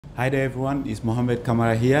Hi there everyone, it's Mohamed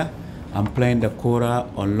Camara here. I'm playing the kora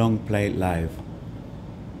on LongPlay live.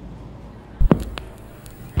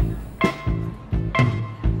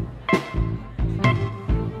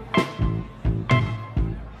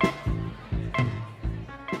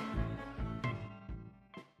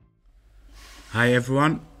 Hi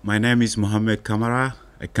everyone, my name is Mohamed Camara.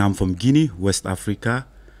 I come from Guinea, West Africa,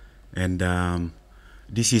 and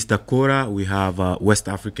this is the kora. We have a West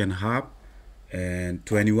African harp and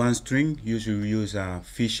 21 string. Usually we use a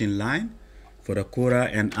fishing line for the kora,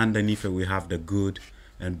 and underneath it we have the good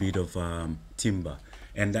and bit of timber.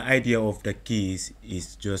 And the idea of the keys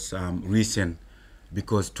is just recent,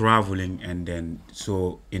 because traveling and then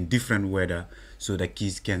so in different weather, so the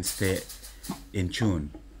keys can stay in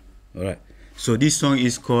tune. All right. So this song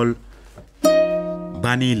is called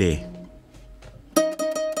Banile.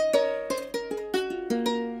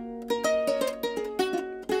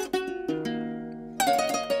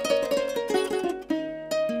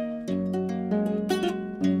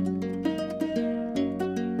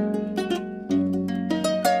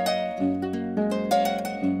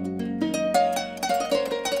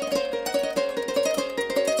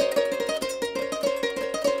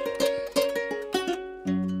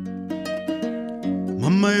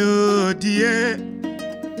 Mama yo die,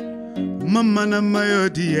 mama na mayo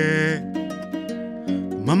die,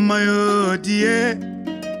 mama yo die,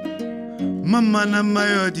 mama na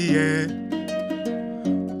mayo die,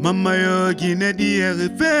 mama yo gine die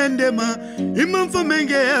rifende ma, imam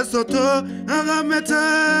famenge ya soto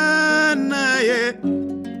agameta na ye,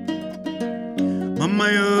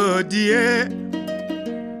 mama yo die,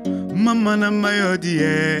 mama na mayo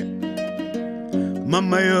die.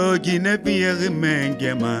 Mama yo gine piere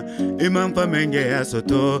mengema imam pa menge ya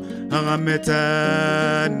soto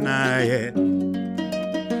harameta nae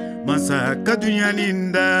masa kadunya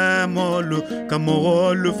linda molu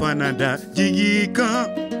kamolu fanada jigika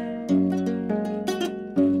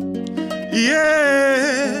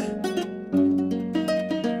yeah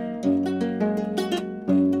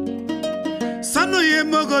sanu ye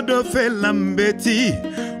mogodo fe lambeti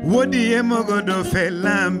wodi ye mogodo fe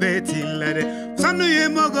lambeti lade Sanu ye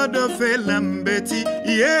mogodo fe lambeti,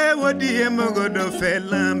 ye wodi ye mogodo fe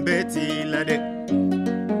lambeti lade.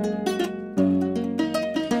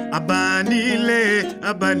 Abanile,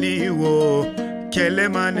 abaniwo, kele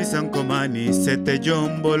mani sankomani, sete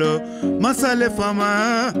jombolo, masale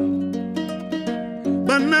fama.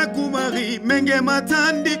 Bana kumari, menge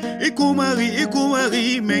matandi,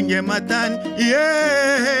 ikumari, menge matandi,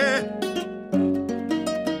 yeah.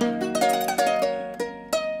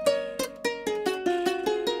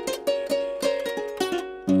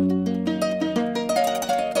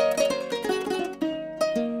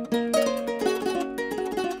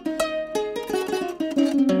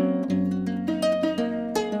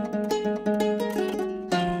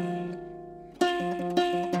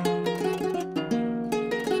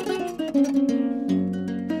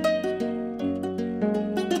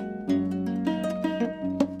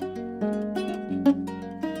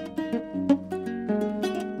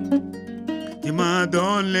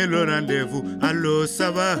 Donne le rendez-vous, allô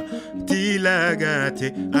ça va, ti la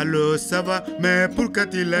gâté, allô ça va, mais pourquoi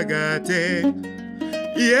ti la gâté,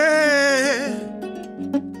 yeah.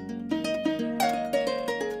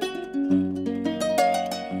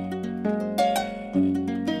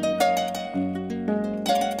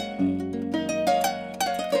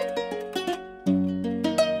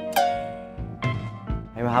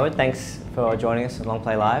 Hey Mohamed, thanks for joining us at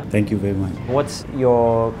LongPlay Live. Thank you very much. What's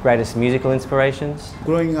your greatest musical inspirations?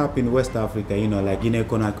 Growing up in West Africa, like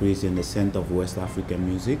Guinea-Conakry is in the center of West African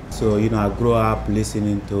music. So, I grew up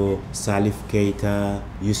listening to Salif Keita,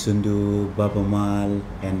 Youssou, Baba Mal,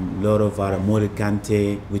 and a lot of Mole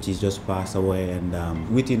Kante, which is just passed away. And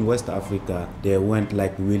within West Africa, they went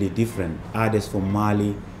like really different. Artists from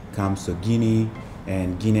Mali comes to Guinea,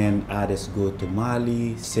 and Guinean artists go to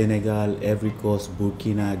Mali, Senegal, Ivory Coast,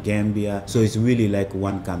 Burkina, Gambia. So it's really like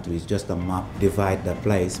one country. It's just a map divide the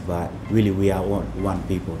place, but really we are one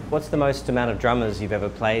people. What's the most amount of drummers you've ever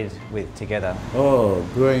played with together? Oh,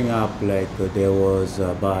 growing up, there was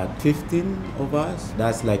about 15 of us.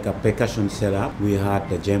 That's like a percussion setup. We had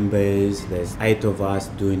the djembes. There's 8 of us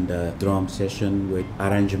doing the drum session with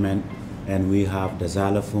arrangement. And we have the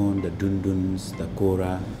xylophone, the dunduns, the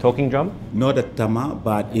kora. Talking drum? Not the tama,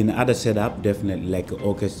 but in other setup, definitely like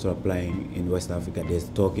orchestra playing in West Africa, there's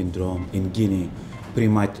talking drum. In Guinea, pretty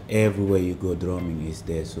much everywhere you go, drumming is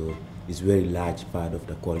there. So it's very large part of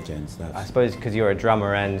the culture and stuff. I suppose because you're a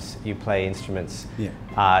drummer and you play instruments,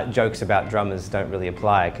 jokes about drummers don't really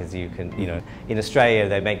apply, because you can, in Australia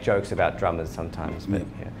they make jokes about drummers sometimes, but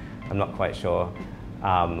I'm not quite sure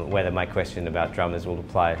Whether my question about drummers will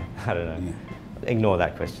apply, I don't know. Yeah. Ignore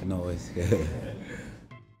that question. No, it's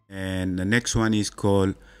And the next one is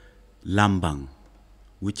called Lambang,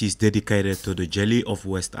 which is dedicated to the Jali of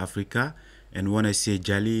West Africa. And when I say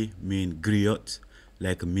Jali, I mean griot,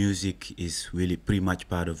 like music is really pretty much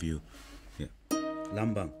part of you. Yeah.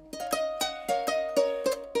 Lambang.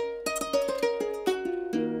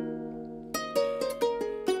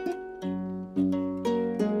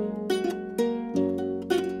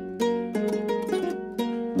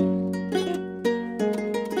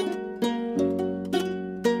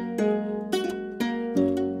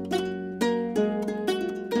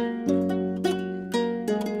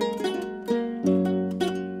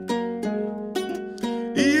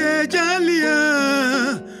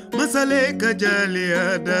 Masaleka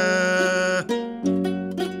jaliada,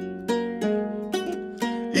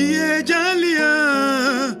 iye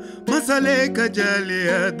jalia, masaleka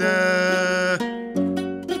jaliada.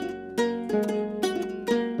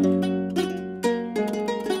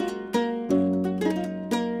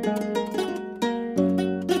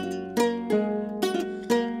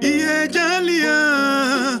 Iye jalia,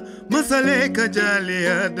 masaleka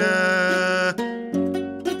jaliada.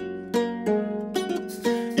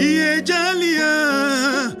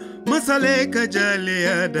 Jalia, masaleka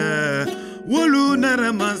jaliada, wolu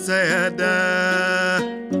nara masayada.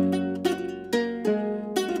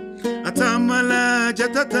 Atamala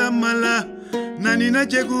jatatamala, nanina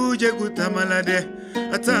jegu jegu tamala de.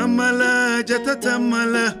 Atamala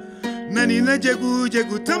jatatamala, nanina jegu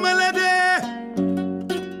jegu tamala de.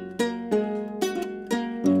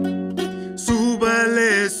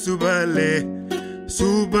 Subale, subale,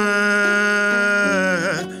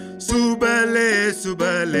 Subale,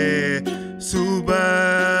 subale,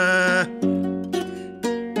 suba.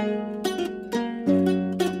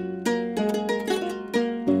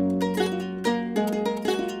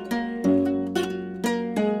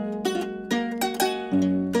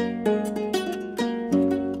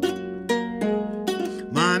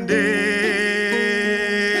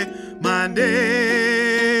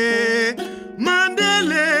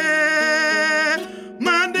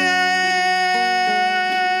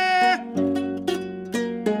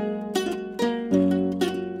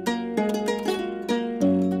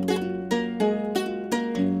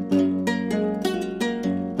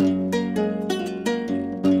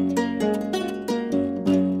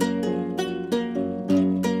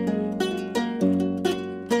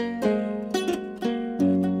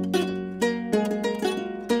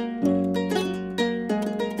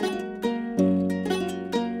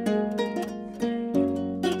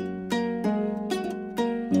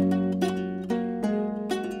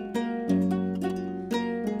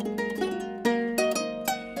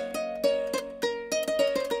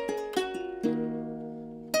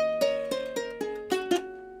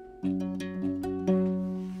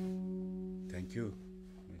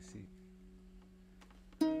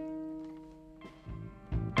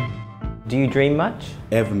 Do you dream much?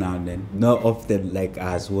 Every now and then. Not often like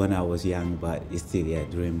as when I was young, but it's still, yeah,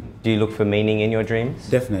 dream. Do you look for meaning in your dreams?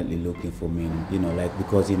 Definitely looking for meaning. You know, like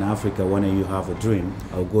because in Africa, when you have a dream,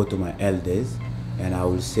 I'll go to my elders and I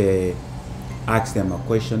will say, ask them a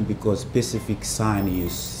question because specific sign you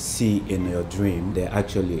see in your dream, they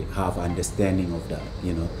actually have understanding of that,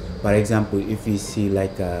 you know. For example, if you see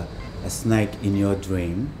like a snake in your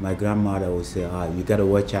dream, my grandmother would say, you gotta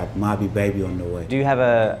watch out, maybe baby on the way. Do you have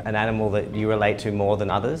an animal that you relate to more than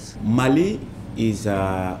others? Mali is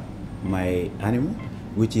my animal,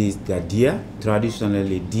 which is the deer.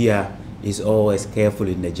 Traditionally, deer is always careful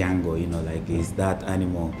in the jungle, you know, like it's that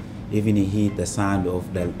animal. Even if he hear the sound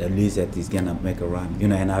of the lizard, is gonna make a run, you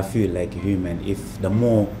know, and I feel like human, if the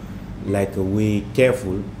more like we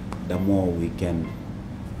careful, the more we can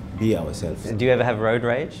be ourselves. Do you ever have road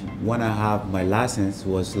rage? When I have my license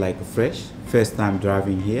was like fresh, first time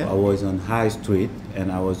driving here. I was on High Street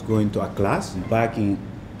and I was going to a class, backing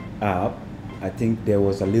up. I think there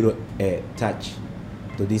was a little touch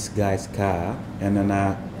to this guy's car, and then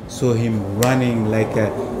I saw him running like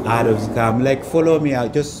out of his car. I'm like, follow me,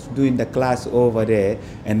 I'm just doing the class over there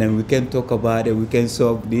and then we can talk about it, we can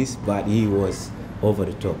solve this. But he was over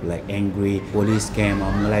the top, like angry. Police came,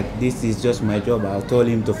 I'm like, this is just my job. I told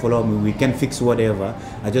him to follow me, we can fix whatever.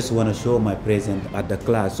 I just want to show my presence at the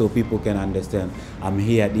class so people can understand I'm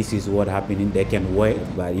here, this is what happening, they can wait.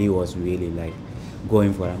 But he was really like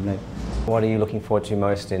going for it. I'm like, what are you looking forward to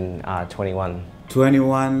most in 21?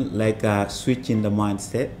 21, like switching the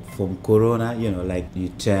mindset from Corona, you know, like you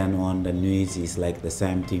turn on the news, it's like the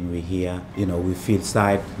same thing we hear. You know, we feel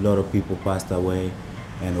sad, a lot of people passed away.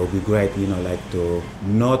 And it would be great, you know, like to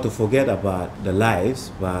not to forget about the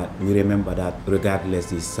lives, but we remember that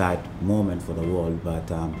regardless this sad moment for the world, but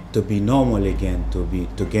to be normal again,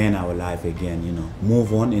 to gain our life again, you know,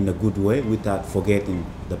 move on in a good way without forgetting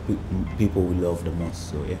the people we love the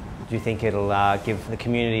most. So yeah. Do you think it'll give the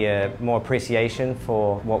community a more appreciation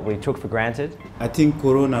for what we took for granted? I think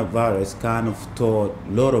coronavirus kind of taught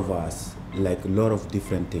a lot of us, like a lot of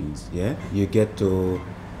different things. Yeah, you get to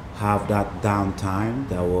have that downtime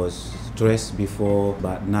that was stress before,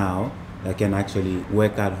 but now I can actually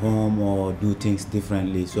work at home or do things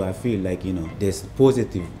differently. So I feel like, you know, there's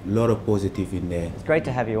positive, a lot of positive in there. It's great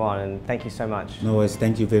to have you on, and thank you so much. No worries,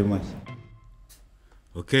 thank you very much.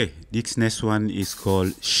 Okay, this next one is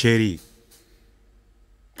called Sherry.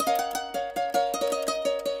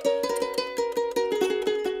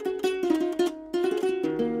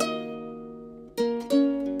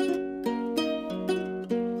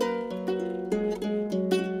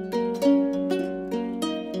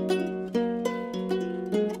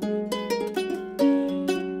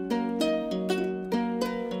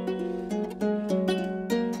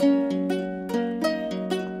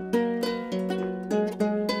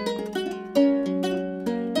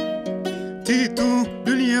 Titu,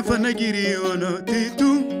 dunia fanagiri ono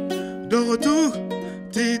Titu, dogotu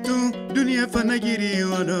Titu, dunia fanagiri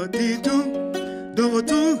ono Titu,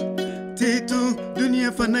 dogotu Titu,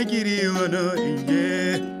 dunia fanagiri ono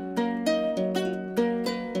yeah.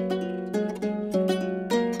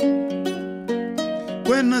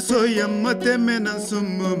 Kwena soya mateme na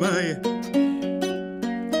sumumaya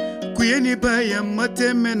Kuyeni baya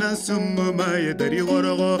mateme na sumumaya Dari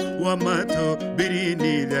horogo wa mato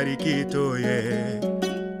birini dari kito ye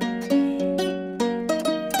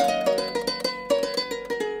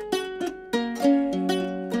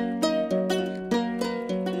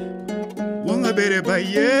Wonga bere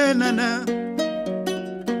baye nana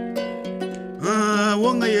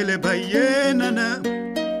Wonga yele baye nana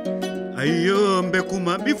Ayo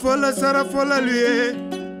mbekuma bifola sara fola luye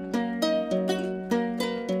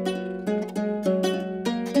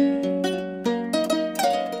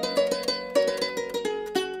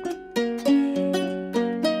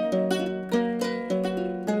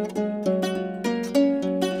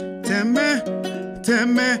Teme,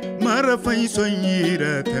 teme, mara fanyi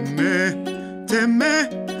sonyira Teme, teme,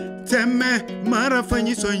 teme, mara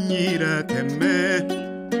fanyi sonyira Teme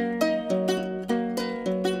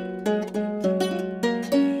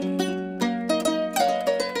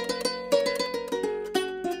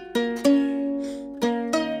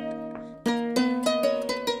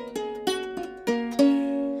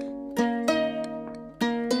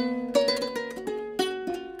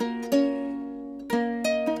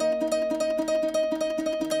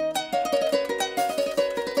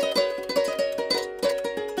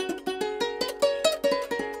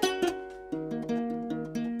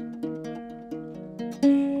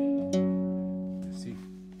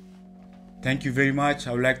Thank you very much.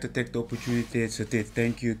 I would like to take the opportunity to say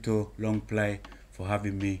thank you to LongPlay for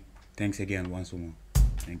having me. Thanks again once more.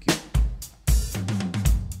 Thank you.